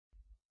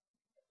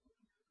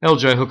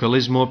LJ Hooker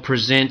Lismore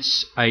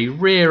presents a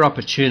rare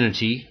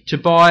opportunity to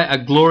buy a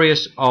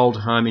glorious old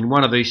home in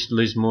one of East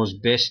Lismore's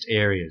best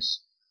areas.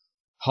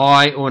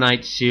 High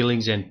ornate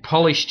ceilings and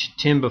polished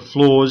timber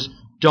floors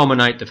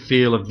dominate the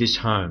feel of this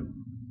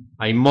home.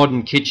 A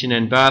modern kitchen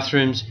and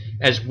bathrooms,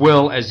 as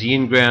well as the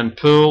in-ground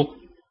pool,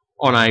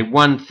 on a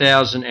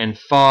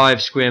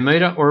 1,005 square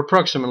metre or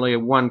approximately a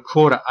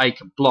 1/4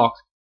 acre block,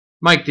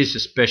 make this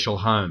a special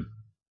home.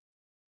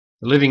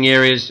 The living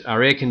areas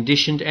are air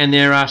conditioned and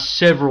there are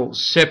several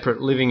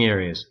separate living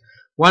areas.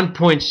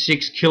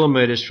 1.6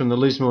 kilometres from the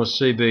Lismore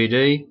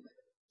CBD,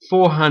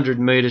 400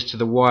 metres to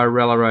the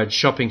Wyarella Road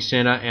Shopping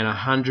Centre and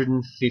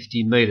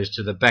 150 metres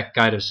to the back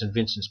gate of St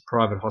Vincent's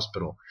Private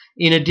Hospital.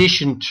 In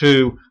addition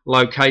to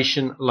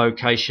location,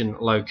 location,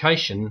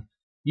 location,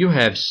 you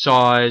have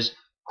size,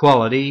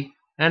 quality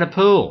and a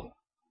pool.